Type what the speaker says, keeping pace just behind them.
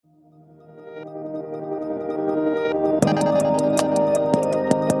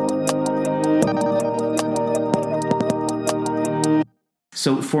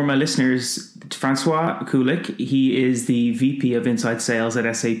So for my listeners, Francois Kulik, he is the VP of Inside Sales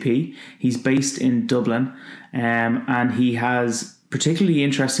at SAP. He's based in Dublin, and he has particularly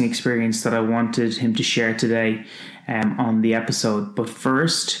interesting experience that I wanted him to share today on the episode. But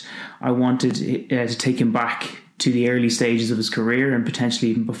first, I wanted to take him back to the early stages of his career and potentially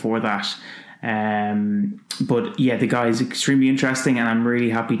even before that. But yeah, the guy is extremely interesting, and I'm really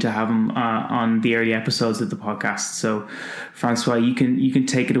happy to have him on the early episodes of the podcast. So, Francois, you can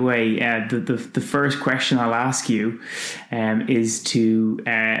take it away. The first question I'll ask you is to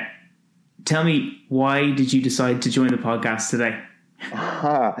tell me, why did you decide to join the podcast today?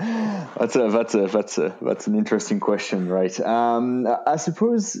 That's an interesting question, right? I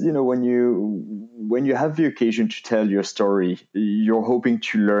suppose, when you have the occasion to tell your story, you're hoping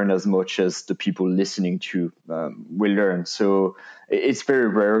to learn as much as the people listening to will learn. So it's very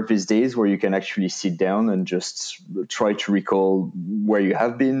rare these days where you can actually sit down and just try to recall where you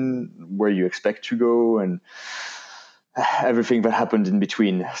have been, where you expect to go, and everything that happened in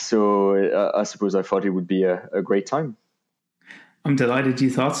between. So I suppose I thought it would be a great time. I'm delighted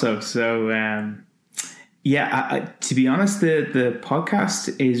you thought so. So, to be honest, the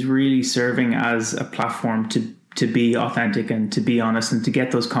podcast is really serving as a platform to be authentic and to be honest and to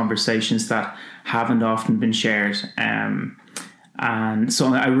get those conversations that haven't often been shared. And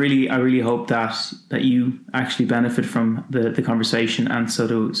so I really hope that you actually benefit from the conversation, and so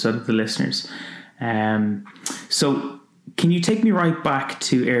do the listeners. So can you take me right back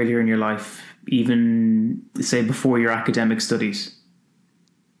to earlier in your life, even say before your academic studies?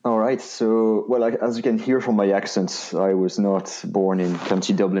 All right. So, well, as you can hear from my accent, I was not born in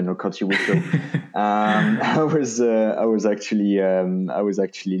County Dublin or County Wicklow. I was actually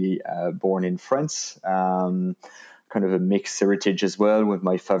born in France. Kind of a mixed heritage as well, with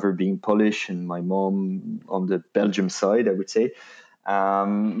my father being Polish and my mom on the Belgium side, I would say. I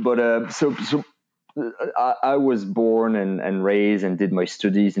was born and raised and did my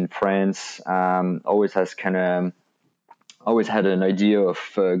studies in France. Always had an idea of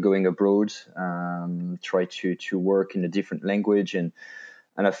going abroad, try to work in a different language, and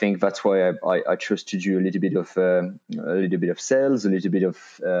I think that's why I chose to do a little bit of sales, a little bit of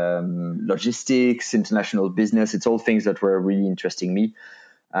logistics, international business. It's all things that were really interesting me.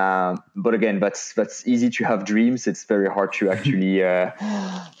 But again, that's easy to have dreams. It's very hard to actually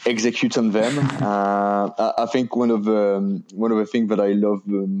execute on them. I think one of the things that I love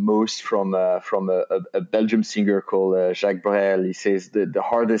the most from a Belgian singer called Jacques Brel, he says the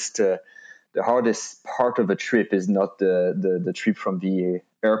hardest part of a trip is not the trip from the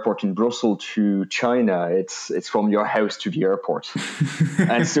airport in Brussels to China. It's from your house to the airport.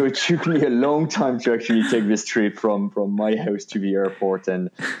 And so it took me a long time to actually take this trip from my house to the airport.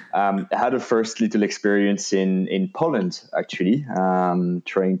 And I had a first little experience in Poland, actually,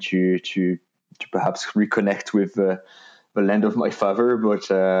 trying to perhaps reconnect with the land of my father. But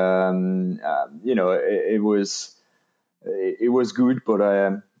it was good, but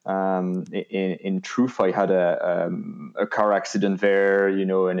in truth, I had a car accident there,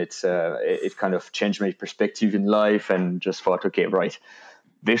 and it kind of changed my perspective in life, and just thought, okay, right,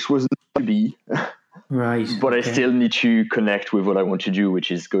 this was not to be, right, but okay. I still need to connect with what I want to do,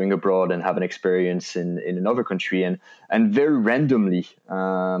 which is going abroad and have an experience in another country, and very randomly,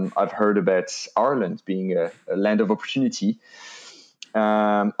 I've heard about Ireland being a land of opportunity.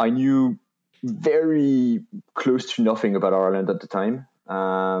 I knew very close to nothing about Ireland at the time.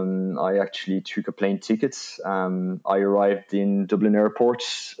 I actually took a plane ticket. I arrived in Dublin Airport.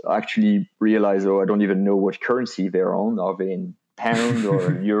 I actually realized, I don't even know what currency they're on. Are they in pound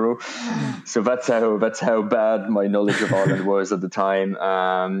or euro? So that's how bad my knowledge of Ireland was at the time.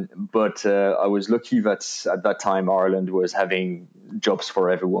 But I was lucky that at that time Ireland was having jobs for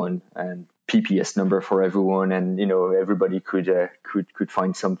everyone and PPS number for everyone, and everybody could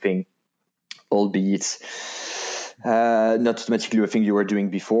find something, albeit not automatically a thing you were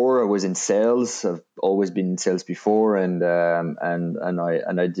doing before. I was in sales. I've always been in sales before, and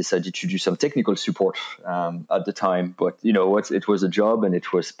I decided to do some technical support at the time. But it was a job, and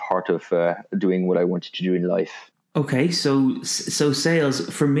it was part of doing what I wanted to do in life. Okay, so sales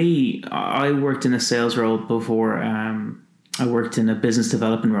for me. I worked in a sales role before. I worked in a business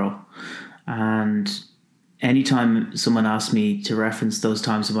development role, and anytime someone asked me to reference those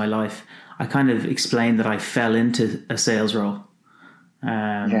times of my life, I kind of explained that I fell into a sales role.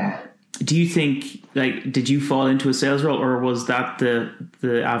 Do you think, did you fall into a sales role, or was that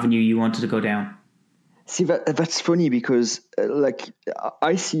the avenue you wanted to go down? See, that's funny because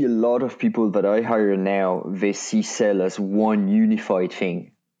I see a lot of people that I hire now, they see sales as one unified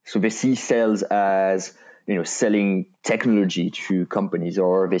thing. So they see sales as selling technology to companies,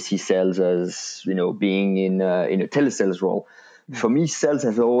 or they see sales as, being in a telesales role. For me, sales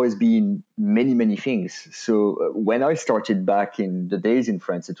has always been many, many things. So when I started back in the days in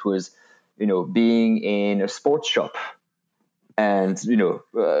France, it was, being in a sports shop and,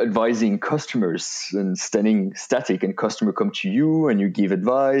 advising customers and standing static, and customer come to you and you give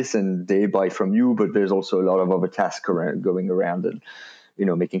advice and they buy from you. But there's also a lot of other tasks going around, and,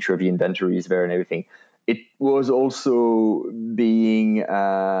 making sure the inventory is there and everything. It was also being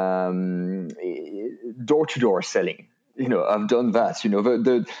door-to-door selling. I've done that.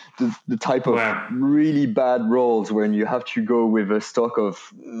 The type of really bad roles when you have to go with a stock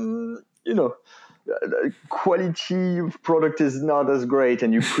of, quality of product is not as great,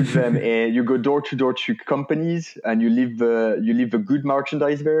 and you put them in, you go door-to-door to companies, and you leave the good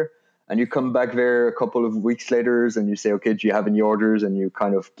merchandise there, and you come back there a couple of weeks later and you say, okay, do you have any orders? And you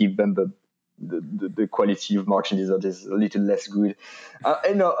kind of give them the quality of merchandise that is a little less good.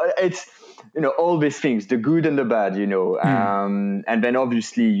 It's, all these things, the good and the bad, and then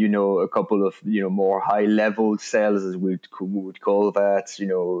obviously, a couple of, more high level sales, as we would call that,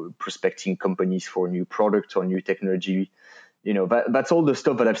 prospecting companies for new products or new technology. That's all the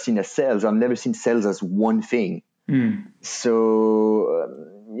stuff that I've seen as sales. I've never seen sales as one thing.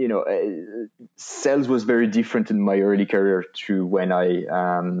 So, sales was very different in my early career to when I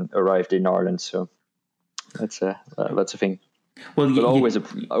arrived in Ireland. So that's a thing. Well, I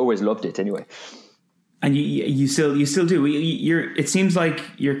always loved it anyway. And you still do. It seems like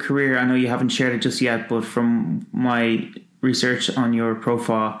your career, I know you haven't shared it just yet, but from my research on your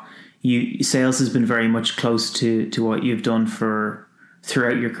profile, sales has been very much close to what you've done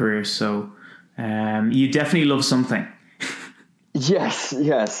throughout your career. So you definitely love something. Yes,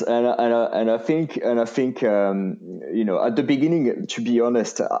 and I think at the beginning, to be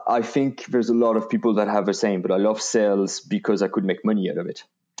honest, I think there's a lot of people that have the same. But I love sales because I could make money out of it.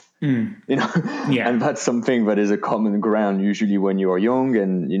 Yeah. And that's something that is a common ground usually when you are young,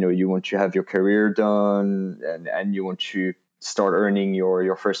 and you want to have your career done, and you want to start earning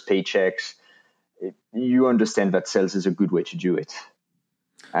your first paychecks. You understand that sales is a good way to do it.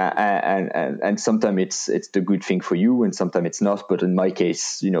 And sometimes it's the good thing for you, and sometimes it's not. But in my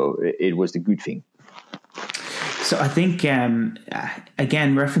case, it was the good thing. So I think, again,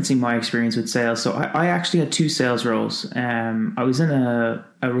 referencing my experience with sales, so I actually had two sales roles. I was in a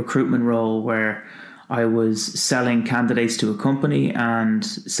recruitment role where I was selling candidates to a company and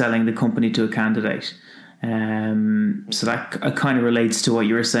selling the company to a candidate. So that kind of relates to what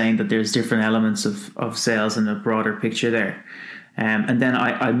you were saying, that there's different elements of sales and a broader picture there. And then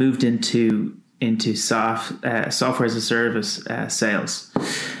I moved into software as a service sales.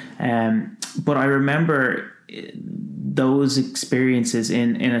 But I remember those experiences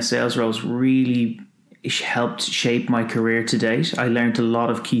in a sales roles really helped shape my career to date. I learned a lot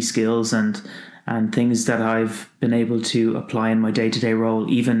of key skills and things that I've been able to apply in my day-to-day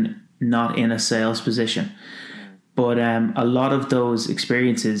role, even not in a sales position. But a lot of those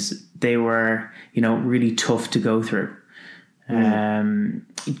experiences, they were, really tough to go through. Can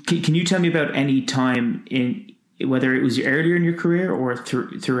you tell me about any time in, whether it was earlier in your career or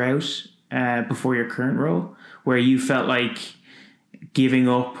throughout before your current role, where you felt like giving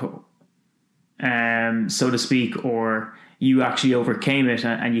up, so to speak, or you actually overcame it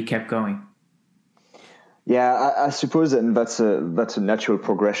and you kept going? Yeah, I suppose, and that's a natural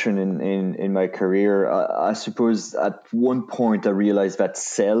progression in my career. I suppose at one point I realized that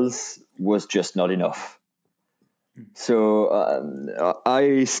sales was just not enough. So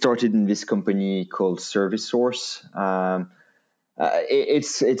I started in this company called ServiceSource.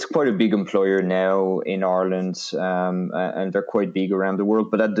 It's quite a big employer now in Ireland, and they're quite big around the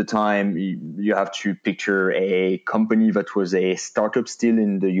world. But at the time, you have to picture a company that was a startup still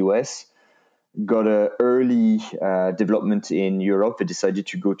in the US, got an early development in Europe. They decided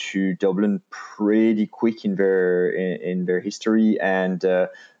to go to Dublin pretty quick in their history, and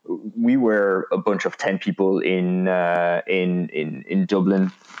we were a bunch of 10 people in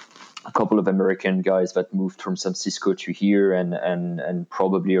Dublin. A couple of American guys that moved from San Francisco to here, and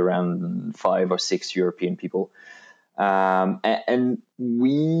probably around 5 or 6 European people. And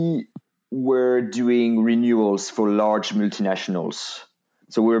we were doing renewals for large multinationals.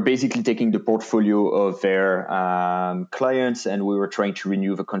 So we were basically taking the portfolio of their clients, and we were trying to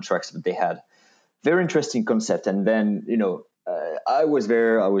renew the contracts that they had. Very interesting concept. And then, I was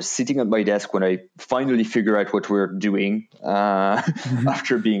there. I was sitting at my desk when I finally figured out what we're doing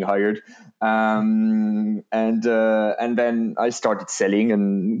after being hired. And then I started selling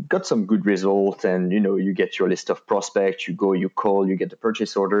and got some good result. And, you get your list of prospects, you go, you call, you get the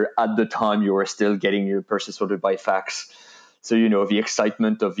purchase order. At the time, you were still getting your purchase order by fax. So, the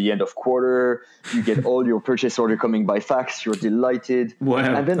excitement of the end of quarter, you get all your purchase order coming by fax, you're delighted. Wow.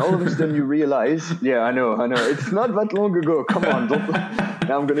 And then all of a sudden you realize, I know. It's not that long ago. Come on.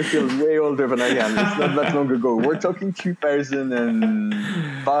 Now I'm going to feel way older than I am. It's not that long ago. We're talking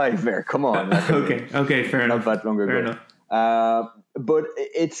 2005 there. Come on. Okay, fair enough. Not that long ago. Fair enough. But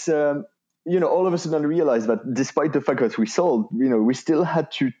it's, all of a sudden I realized that despite the fact that we sold, we still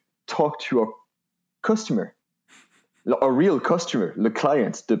had to talk to our customer. A real customer, the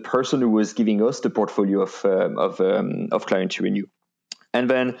client, the person who was giving us the portfolio of clients to renew. And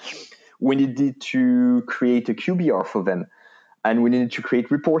then we needed to create a QBR for them, and we needed to create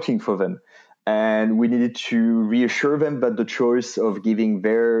reporting for them, and we needed to reassure them that the choice of giving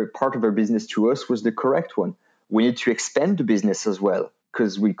their part of their business to us was the correct one. We need to expand the business as well,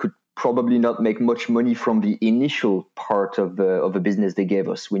 because we could probably not make much money from the initial part of the business they gave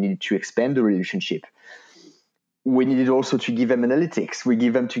us. We needed to expand the relationship. We needed also to give them analytics. We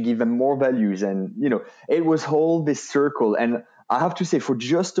give them more values. And, it was all this circle. And I have to say, for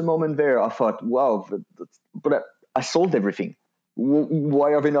just a moment there, I thought, wow, but I sold everything.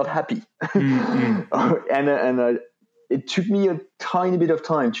 Why are they not happy? And it took me a tiny bit of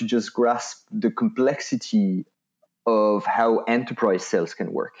time to just grasp the complexity of how enterprise sales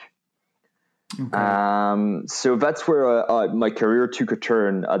can work. Okay. So that's where my career took a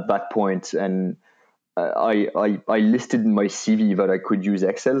turn at that point. And I listed in my CV that I could use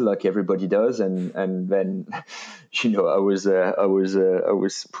Excel like everybody does, and then I was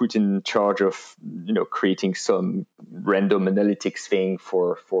put in charge of creating some random analytics thing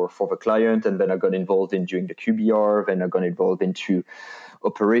for the client, and then I got involved in doing the QBR, then I got involved into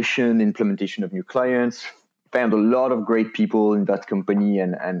implementation of new clients. Found a lot of great people in that company,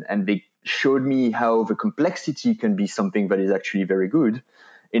 and they showed me how the complexity can be something that is actually very good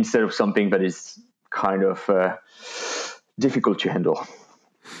instead of something that is kind of difficult to handle.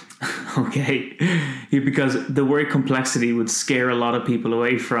 Okay, because the word complexity would scare a lot of people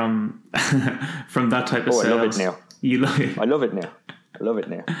away from that type of sales. I love it now. You love it. I love it now.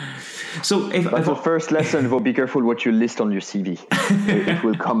 So that's the first lesson. Well, be careful what you list on your CV. It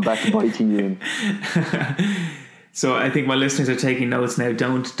will come back biting you in. So I think my listeners are taking notes now.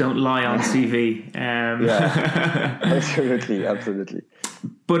 Don't lie on CV. Yeah, absolutely.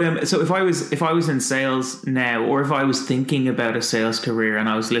 But so if I was in sales now, or if I was thinking about a sales career and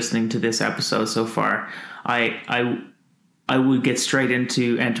I was listening to this episode so far, I would get straight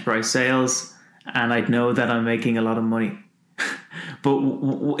into enterprise sales, and I'd know that I'm making a lot of money. But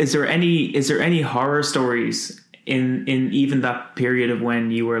is there any horror stories in even that period of when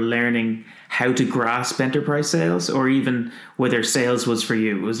you were learning how to grasp enterprise sales, or even whether sales was for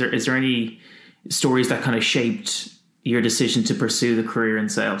you? Is there any stories that kind of shaped your decision to pursue the career in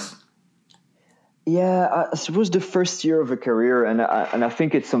sales? Yeah, I suppose the first year of a career, and I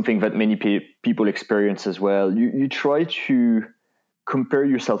think it's something that many people experience as well. You try to compare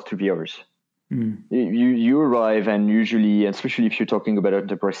yourself to the others. You arrive, and usually, especially if you're talking about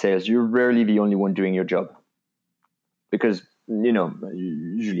enterprise sales, you're rarely the only one doing your job, because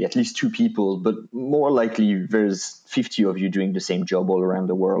usually at least two people, but more likely there's 50 of you doing the same job all around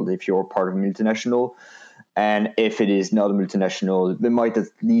the world if you're part of a multinational. And if it is not a multinational, there might at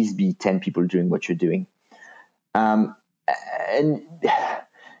least be 10 people doing what you're doing. And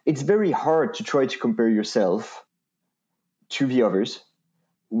it's very hard to try to compare yourself to the others,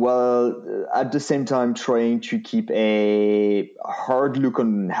 while at the same time trying to keep a hard look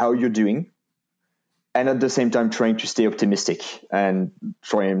on how you're doing, and at the same time trying to stay optimistic and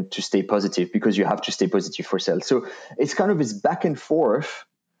trying to stay positive, because you have to stay positive for sales. So it's kind of this back and forth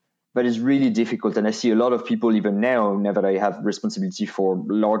that is really difficult. And I see a lot of people, even now that I have responsibility for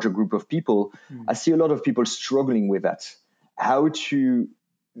a larger group of people, I see a lot of people struggling with that. How to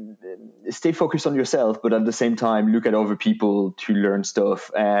stay focused on yourself, but at the same time look at other people to learn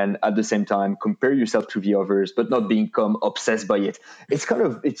stuff, and at the same time compare yourself to the others, but not become obsessed by it.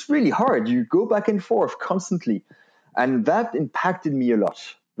 It's really hard. You go back and forth constantly. And that impacted me a lot.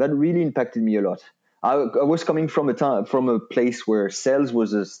 That really impacted me a lot. I was coming from a place where sales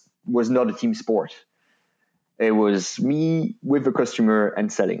was not a team sport. It was me with the customer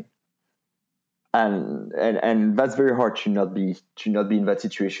and selling. And that's very hard to not be in that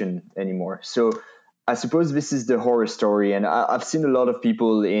situation anymore. So I suppose this is the horror story, and I've seen a lot of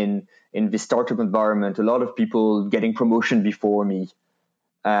people in the startup environment, a lot of people getting promotion before me,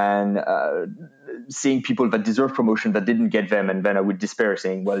 and seeing people that deserve promotion that didn't get them, and then I would despair,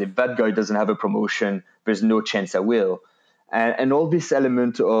 saying, "Well, if that guy doesn't have a promotion, there's no chance I will," and all this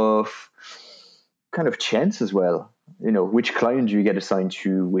element of kind of chance as well. Which client do you get assigned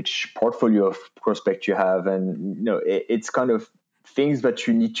to, which portfolio of prospect you have, and it's kind of things that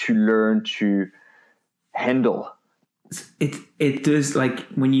you need to learn to handle. It does, like,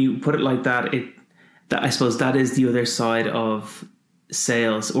 when you put it like that, I suppose that is the other side of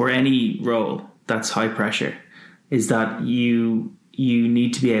sales or any role that's high pressure, is that you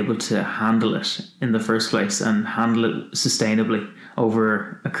need to be able to handle it in the first place and handle it sustainably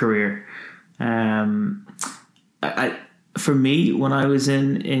over a career. For me, when I was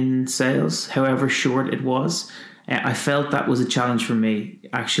in sales, however short it was, I felt that was a challenge for me,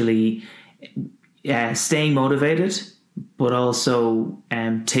 actually. Staying motivated, but also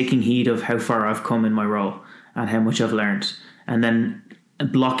taking heed of how far I've come in my role and how much I've learned, and then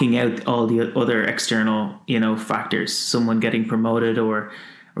blocking out all the other external, factors, someone getting promoted or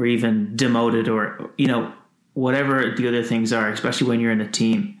even demoted, or whatever the other things are, especially when you're in a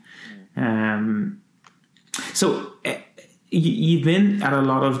team. So you've been at a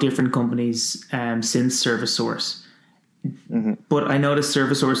lot of different companies since ServiceSource. Mm-hmm. But I noticed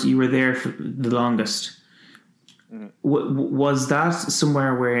ServiceSource, you were there for the longest. Mm-hmm. Was that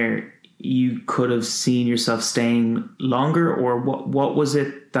somewhere where you could have seen yourself staying longer, or what was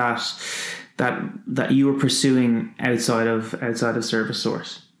it that you were pursuing outside of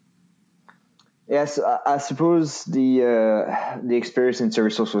ServiceSource? Yes, I suppose the experience in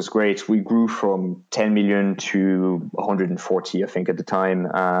ServiceSource was great. We grew from 10 million to 140, I think, at the time.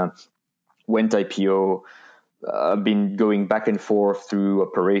 Went IPO. I've been going back and forth through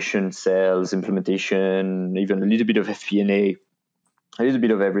operation, sales, implementation, even a little bit of FP&A, a little bit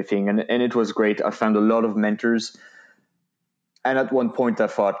of everything. And it was great. I found a lot of mentors. And at one point I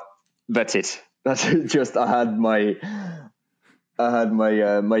thought, that's it. That's it. Just I had my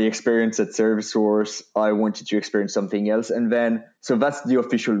experience at ServiceSource. I wanted to experience something else. And then, so that's the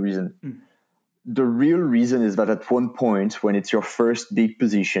official reason. Mm. The real reason is that at one point, when it's your first big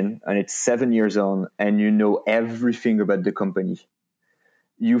position and it's 7 years on and you know everything about the company,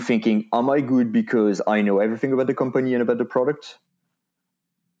 you thinking, am I good because I know everything about the company and about the product?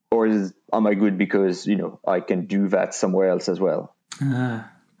 Or am I good because, I can do that somewhere else as well?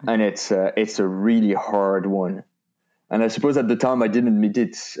 And it's a really hard one. And I suppose at the time I didn't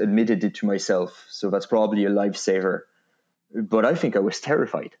admitted it to myself. So that's probably a lifesaver. But I think I was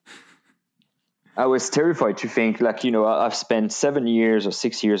terrified. I was terrified to think, I've spent 7 years or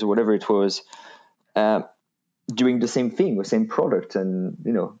 6 years or whatever it was, doing the same thing, the same product, and,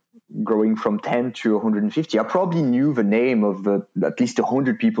 growing from 10 to 150. I probably knew the name of at least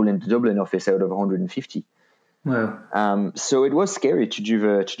 100 people in the Dublin office out of 150. Wow. So it was scary to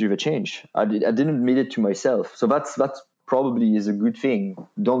do the change. I didn't admit it to myself. So that's probably is a good thing.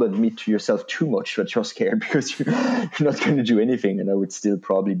 Don't admit to yourself too much that you're scared, because you're not going to do anything, and I would still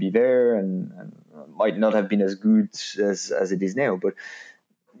probably be there and might not have been as good as it is now. But,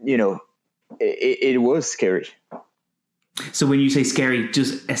 it was scary. So when you say scary,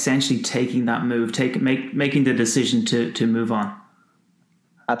 just essentially taking that move, making the decision to move on.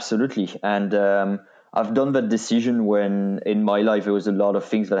 Absolutely. And I've done that decision when in my life there was a lot of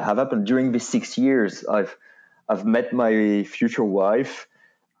things that have happened. During the 6 years, I've met my future wife.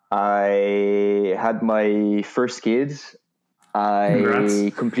 I had my first kids.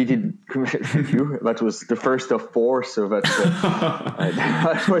 I completed. Thank you. That was the first of 4. So that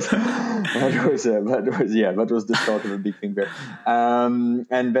was the start of a big thing there. And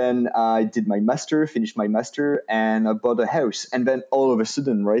then I did my master, finished my master, and I bought a house. And then all of a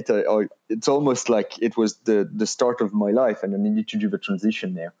sudden, right, it's almost like it was the start of my life, and I needed to do the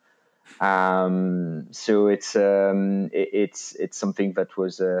transition there. So it's something that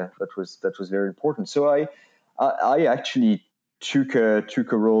was very important. So I actually took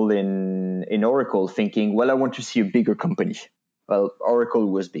a role in Oracle, thinking, well, I want to see a bigger company. Well,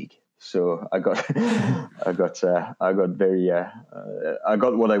 Oracle was big, so I got I got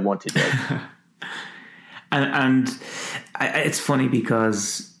what I wanted. Right? and it's funny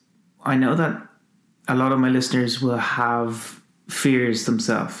because I know that a lot of my listeners will have fears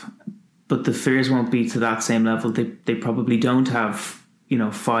themselves, but the fears won't be to that same level. They probably don't have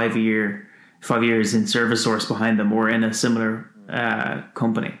 5 years in ServiceSource behind them, or in a similar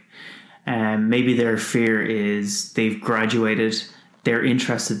company. Maybe their fear is they've graduated, they're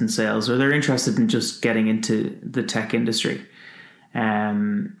interested in sales, or they're interested in just getting into the tech industry.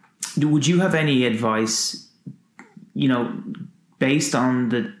 would you have any advice, based on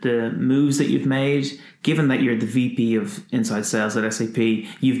the moves that you've made, given that you're the VP of Inside Sales at SAP,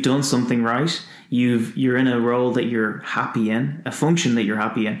 you've done something right. You're in a role that you're happy in, a function that you're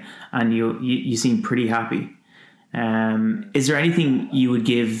happy in, and you seem pretty happy. Is there anything you would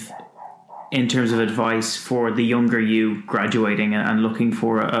give in terms of advice for the younger you graduating and looking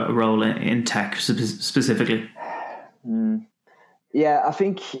for a role in tech specifically? Yeah, I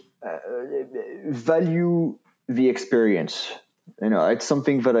think value the experience. It's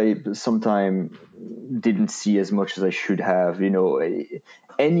something that I sometimes didn't see as much as I should have.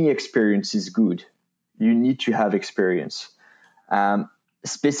 Any experience is good. You need to have experience.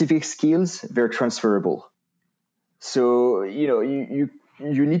 Specific skills, they're transferable. So, you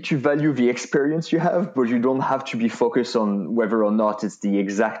need to value the experience you have, but you don't have to be focused on whether or not it's the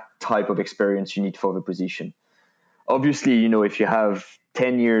exact type of experience you need for the position. Obviously, if you have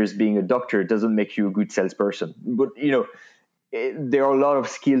 10 years being a doctor, it doesn't make you a good salesperson. But, there are a lot of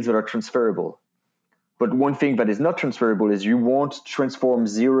skills that are transferable. But one thing that is not transferable is you won't transform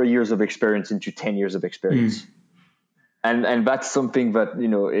 0 years of experience into 10 years of experience. And that's something that,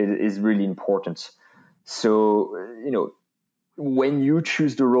 is really important. So, when you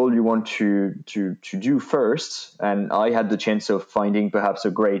choose the role you want to do first, and I had the chance of finding perhaps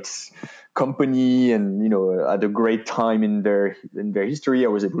a great company and, at a great time in their history, I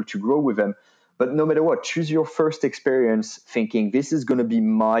was able to grow with them. But no matter what, choose your first experience thinking this is going to be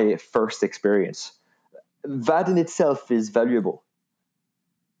my first experience. That in itself is valuable.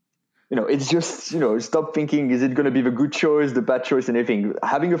 It's just, stop thinking, is it going to be the good choice, the bad choice, and everything.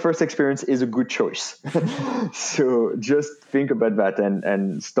 Having a first experience is a good choice. So just think about that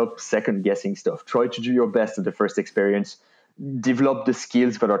and stop second guessing stuff. Try to do your best at the first experience. Develop the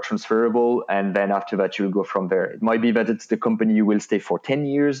skills that are transferable, and then after that, you'll go from there. It might be that it's the company you will stay for 10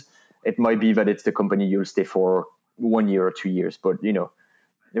 years. It might be that it's the company you'll stay for 1 year or 2 years, but,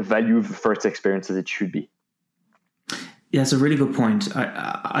 value the first experience as it should be. Yeah, it's a really good point.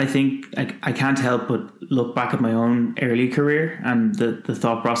 I think I can't help but look back at my own early career and the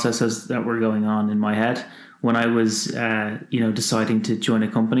thought processes that were going on in my head when I was, deciding to join a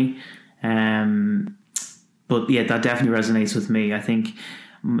company. But yeah, that definitely resonates with me. I think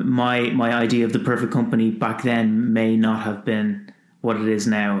my idea of the perfect company back then may not have been what it is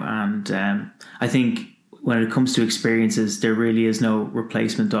now. And I think when it comes to experiences, there really is no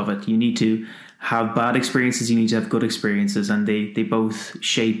replacement of it. You need to have bad experiences, you need to have good experiences, and they both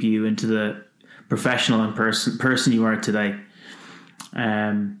shape you into the professional and person you are today.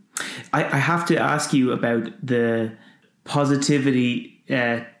 I have to ask you about the positivity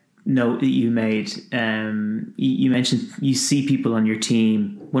note that you made. You mentioned you see people on your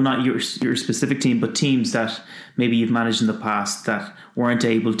team, well, not your specific team, but teams that maybe you've managed in the past that weren't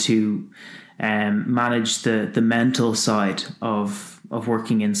able to manage the mental side of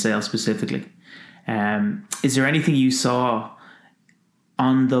working in sales specifically. Is there anything you saw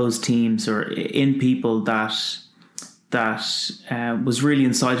on those teams or in people that was really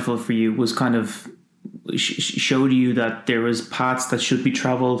insightful for you, was kind of showed you that there was paths that should be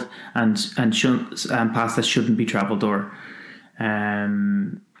traveled and paths that shouldn't be traveled, or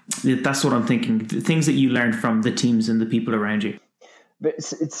that's what I'm thinking, the things that you learned from the teams and the people around you? But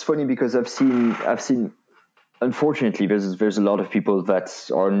it's funny because I've seen unfortunately, there's a lot of people that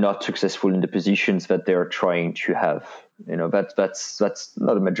are not successful in the positions that they're trying to have. That's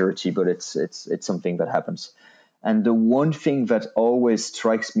not a majority, but it's something that happens. And the one thing that always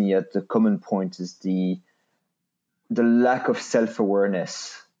strikes me at the common point is the lack of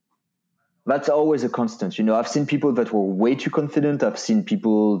self-awareness. That's always a constant. I've seen people that were way too confident. I've seen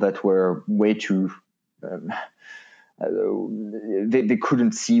people that were way too they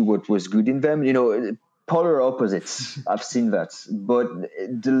couldn't see what was good in them. Polar opposites. I've seen that, but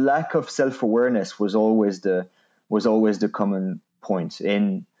the lack of self-awareness was always the common point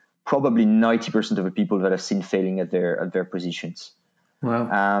in probably 90% of the people that I've seen failing at their positions.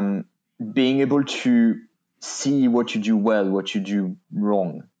 Wow. Being able to see what you do well, what you do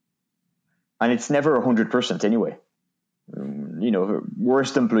wrong, and it's never 100% anyway. The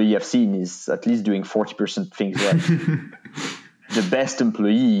worst employee I've seen is at least doing 40% things right. The best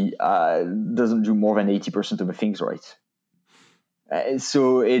employee doesn't do more than 80% of the things right.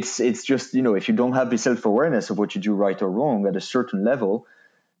 So it's just, if you don't have the self-awareness of what you do right or wrong at a certain level,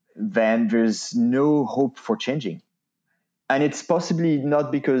 then there's no hope for changing. And it's possibly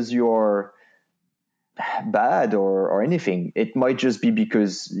not because you're bad or anything. It might just be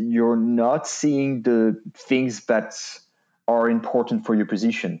because you're not seeing the things that are important for your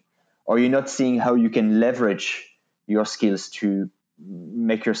position, or you're not seeing how you can leverage your skills to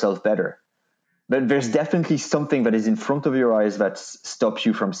make yourself better. But there's definitely something that is in front of your eyes that stops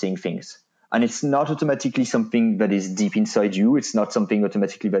you from seeing things. And it's not automatically something that is deep inside you. It's not something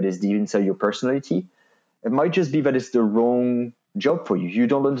automatically that is deep inside your personality. It might just be that it's the wrong job for you. You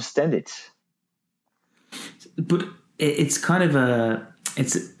don't understand it. But it's kind of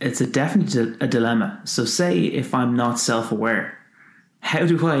it's a definite a dilemma. So say if I'm not self-aware, how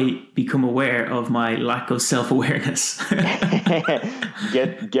do I become aware of my lack of self-awareness?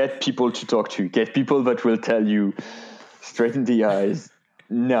 Get people to talk to. Get people that will tell you straight in the eyes,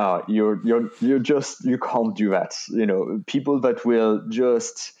 no, you can't do that. People that will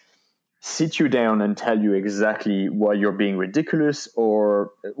just sit you down and tell you exactly why you're being ridiculous,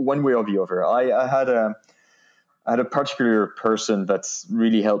 or one way or the other. I had a particular person that's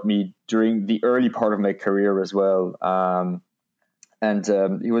really helped me during the early part of my career as well. And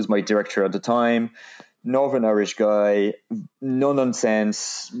he was my director at the time, Northern Irish guy, no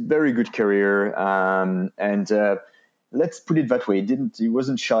nonsense, very good career. And let's put it that way. He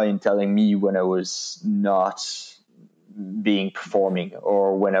wasn't shy in telling me when I was not being performing,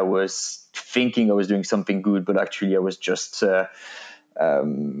 or when I was thinking I was doing something good, but actually I was just working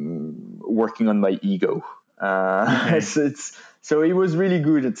on my ego. Okay. So he was really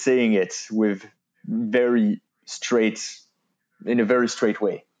good at saying it with in a very straight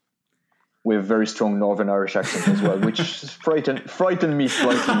way, with very strong Northern Irish accent as well, which frightened me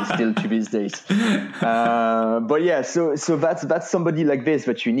slightly still to these days. But yeah, so that's somebody like this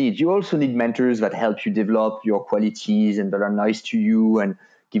that you need. You also need mentors that help you develop your qualities and that are nice to you and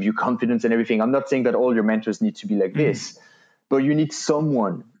give you confidence and everything. I'm not saying that all your mentors need to be like this, but you need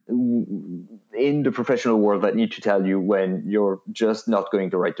someone in the professional world that need to tell you when you're just not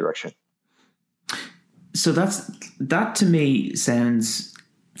going the right direction. So that to me sounds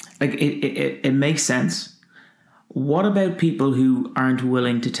like it makes sense. What about people who aren't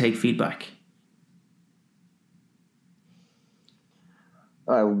willing to take feedback?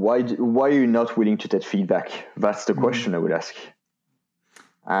 Why are you not willing to take feedback? That's the question I would ask.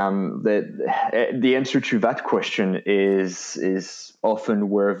 The answer to that question is often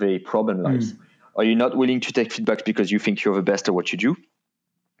where the problem lies. Are you not willing to take feedback because you think you're the best at what you do?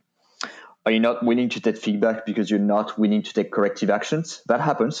 Are you not willing to take feedback because you're not willing to take corrective actions? That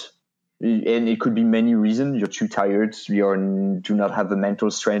happens. And it could be many reasons. You're too tired. You do not have the mental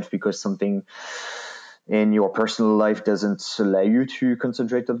strength because something in your personal life doesn't allow you to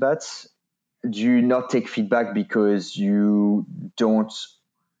concentrate on that. Do you not take feedback because you don't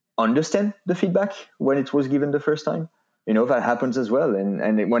understand the feedback when it was given the first time? That happens as well.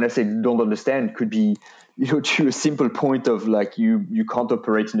 And when I say don't understand, could be, to a simple point of like you can't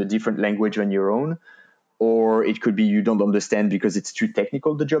operate in a different language than your own, or it could be you don't understand because it's too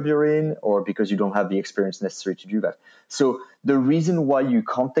technical, the job you're in, or because you don't have the experience necessary to do that. So the reason why you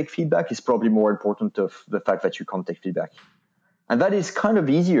can't take feedback is probably more important of the fact that you can't take feedback. And that is kind of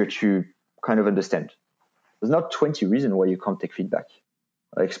easier to kind of understand. There's not 20 reasons why you can't take feedback.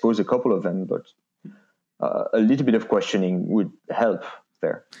 I expose a couple of them, but a little bit of questioning would help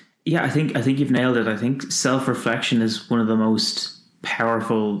there. Yeah, I think you've nailed it. I think self-reflection is one of the most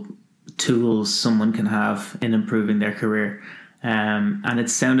powerful tools someone can have in improving their career. And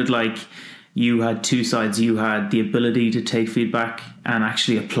it sounded like you had two sides. You had the ability to take feedback and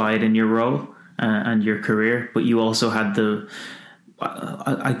actually apply it in your role and your career, but you also had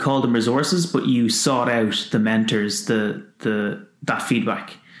I call them resources, but you sought out the mentors, that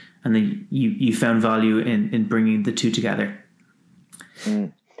feedback, and then you found value in bringing the two together.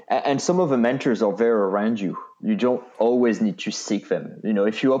 And some of the mentors are there around you. You don't always need to seek them.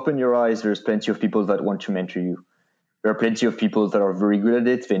 If you open your eyes, there's plenty of people that want to mentor you. There are plenty of people that are very good at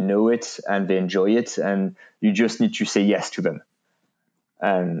it. They know it and they enjoy it, and you just need to say yes to them.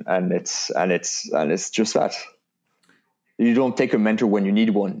 And it's just that. You don't take a mentor when you need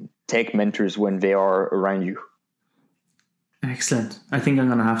one. Take mentors when they are around you. Excellent. I think I'm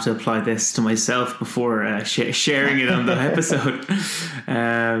going to have to apply this to myself before sharing it on the episode.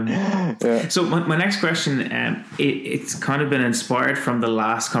 So my next question, it's kind of been inspired from the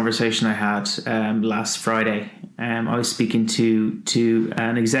last conversation I had last Friday. I was speaking to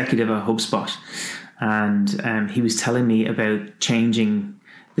an executive at HubSpot, and he was telling me about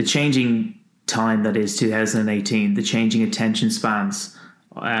the changing time that is 2018, the changing attention spans.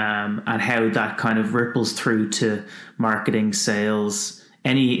 And how that kind of ripples through to marketing, sales,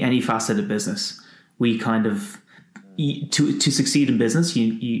 any facet of business. We kind of to succeed in business,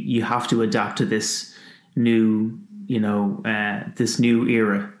 you have to adapt to this new this new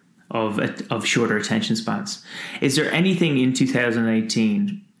era of shorter attention spans. Is there anything in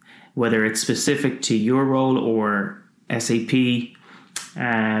 2018, whether it's specific to your role or SAP,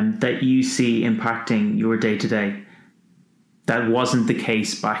 that you see impacting your day to day that wasn't the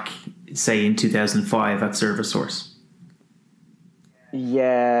case back, say, in 2005 at ServiceSource?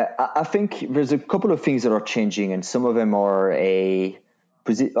 Yeah, I think there's a couple of things that are changing, and some of them are I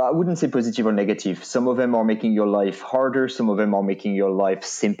wouldn't say positive or negative. Some of them are making your life harder. Some of them are making your life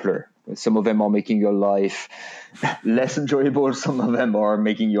simpler. Some of them are making your life less enjoyable. Some of them are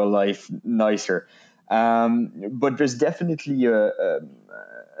making your life nicer. But there's definitely a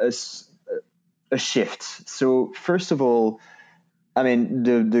shift. So first of all, I mean,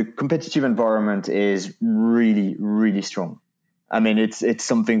 the competitive environment is really, really strong. I mean, it's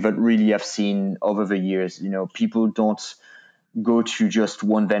something that really I've seen over the years. People don't go to just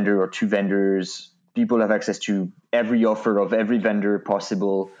one vendor or two vendors. People have access to every offer of every vendor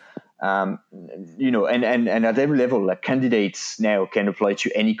possible. And at every level, like candidates now can apply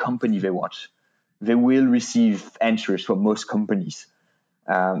to any company they want. They will receive answers from most companies,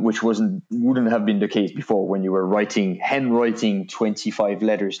 which wouldn't have been the case before when you were handwriting 25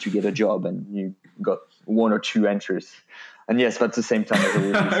 letters to get a job and you got one or two answers. And yes, that's the same time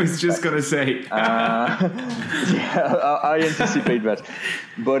as I was just going to say. Yeah, I anticipate that.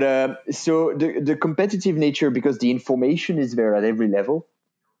 But so the competitive nature, because the information is there at every level,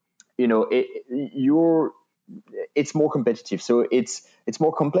 it's more competitive. So it's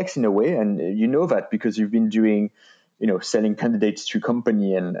more complex in a way, and you know that because you've been doing, selling candidates to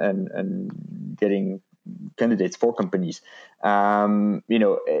company and getting candidates for companies.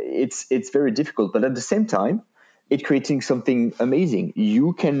 It's very difficult, but at the same time, it's creating something amazing.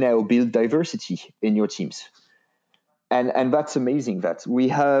 You can now build diversity in your teams. And that's amazing that we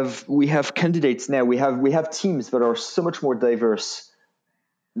have candidates now. We have teams that are so much more diverse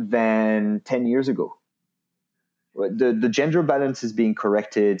than 10 years ago. The gender balance is being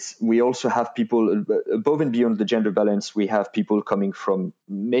corrected. We also have people above and beyond the gender balance. We have people coming from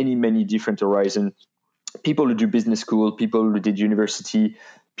many, many different horizons. People who do business school, people who did university,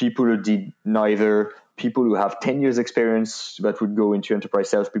 people who did neither, people who have 10 years experience that would go into enterprise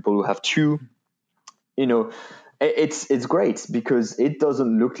sales, people who have 2. It's great because it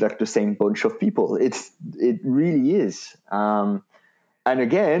doesn't look like the same bunch of people. It really is. And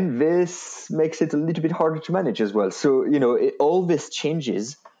again, this makes it a little bit harder to manage as well. So, all these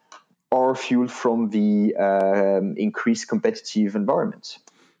changes are fueled from the increased competitive environment.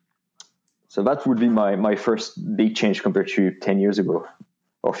 So that would be my first big change compared to 10 years ago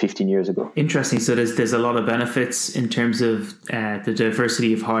or 15 years ago. Interesting. So there's a lot of benefits in terms of the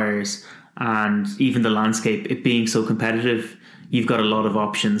diversity of hires and even the landscape. It being so competitive, you've got a lot of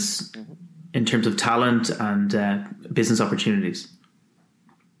options in terms of talent and business opportunities.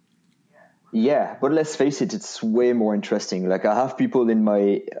 Yeah, but let's face it, it's way more interesting. Like I have people in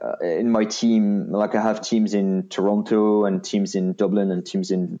my team, like I have teams in Toronto and teams in Dublin and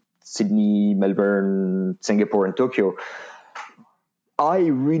teams in Sydney, Melbourne, Singapore, and Tokyo. I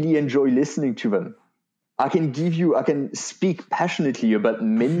really enjoy listening to them. I can speak passionately about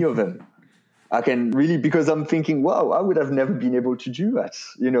many of them. I can really, because I'm thinking, wow, I would have never been able to do that.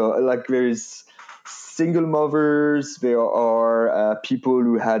 Like there's single mothers, there are people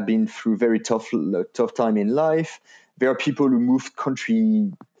who had been through very tough time in life. There are people who moved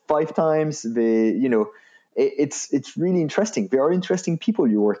country 5 times. It's really interesting. There are interesting people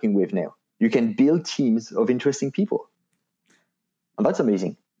you're working with now. You can build teams of interesting people. And that's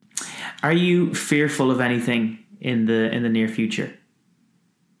amazing. Are you fearful of anything in the near future?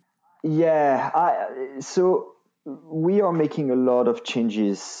 Yeah, so we are making a lot of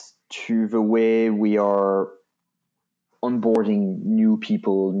changes to the way we are onboarding new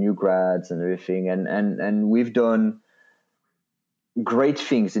people, new grads and everything. And we've done great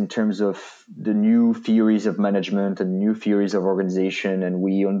things in terms of the new theories of management and new theories of organization. And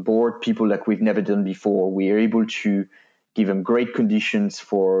we onboard people like we've never done before. We are able to give them great conditions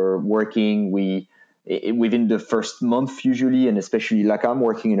for working. Within the first month usually, and especially like I'm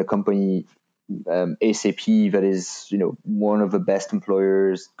working in a company, SAP, that is, one of the best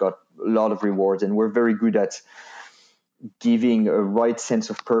employers, got a lot of rewards, and we're very good at giving a right sense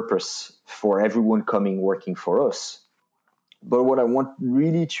of purpose for everyone coming working for us. But what I want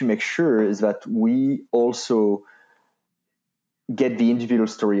really to make sure is that we also get the individual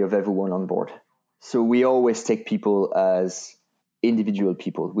story of everyone on board. So we always take people as individual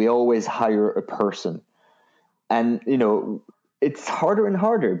people. We always hire a person. And, it's harder and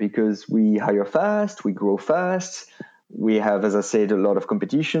harder because we hire fast, we grow fast. We have, as I said, a lot of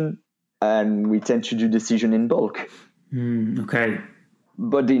competition, and we tend to do decision in bulk. Okay.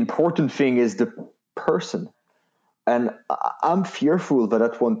 But the important thing is the person. And I'm fearful that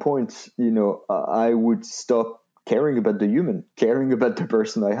at one point, I would stop caring about the human, caring about the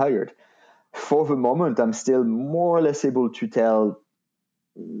person I hired. For the moment, I'm still more or less able to tell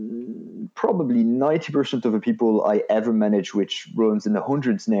probably 90% of the people I ever manage, which runs in the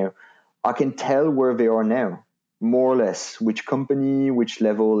hundreds now, I can tell where they are now, more or less, which company, which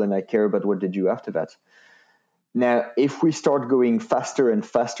level, and I care about what they do after that. Now, if we start going faster and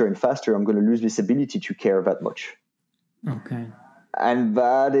faster and faster, I'm going to lose this ability to care that much. Okay. And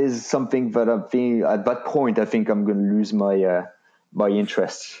that is something that I think at that point, I think I'm going to lose my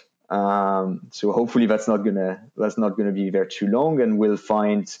interest. So hopefully that's not gonna be there too long, and we'll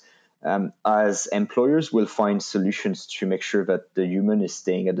find as employers, we'll find solutions to make sure that the human is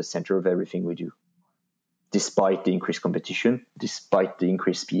staying at the center of everything we do, despite the increased competition, despite the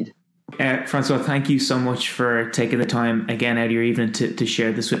increased speed. Francois, thank you so much for taking the time again out of your evening to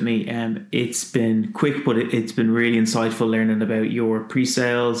share this with me. It's been quick, but it's been really insightful learning about your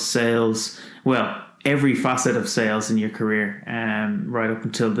pre-sales, sales, well, every facet of sales in your career, right up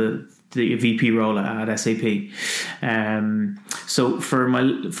until the VP role at SAP. So for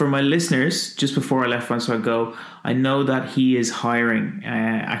my listeners, just before I let Francois go, I know that he is hiring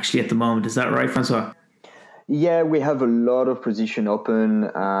actually at the moment. Is that right, Francois? Yeah, we have a lot of position open,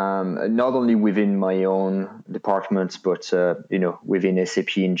 not only within my own department, but within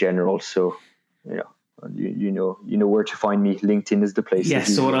SAP in general. So, you know where to find me. LinkedIn is the place.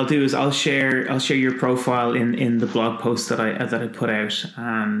 Yes. So what I'll do is I'll share your profile in the blog post that I put out,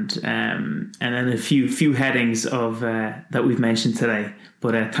 and then a few headings of that we've mentioned today.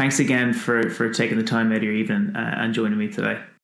 But thanks again for taking the time out of your evening and joining me today.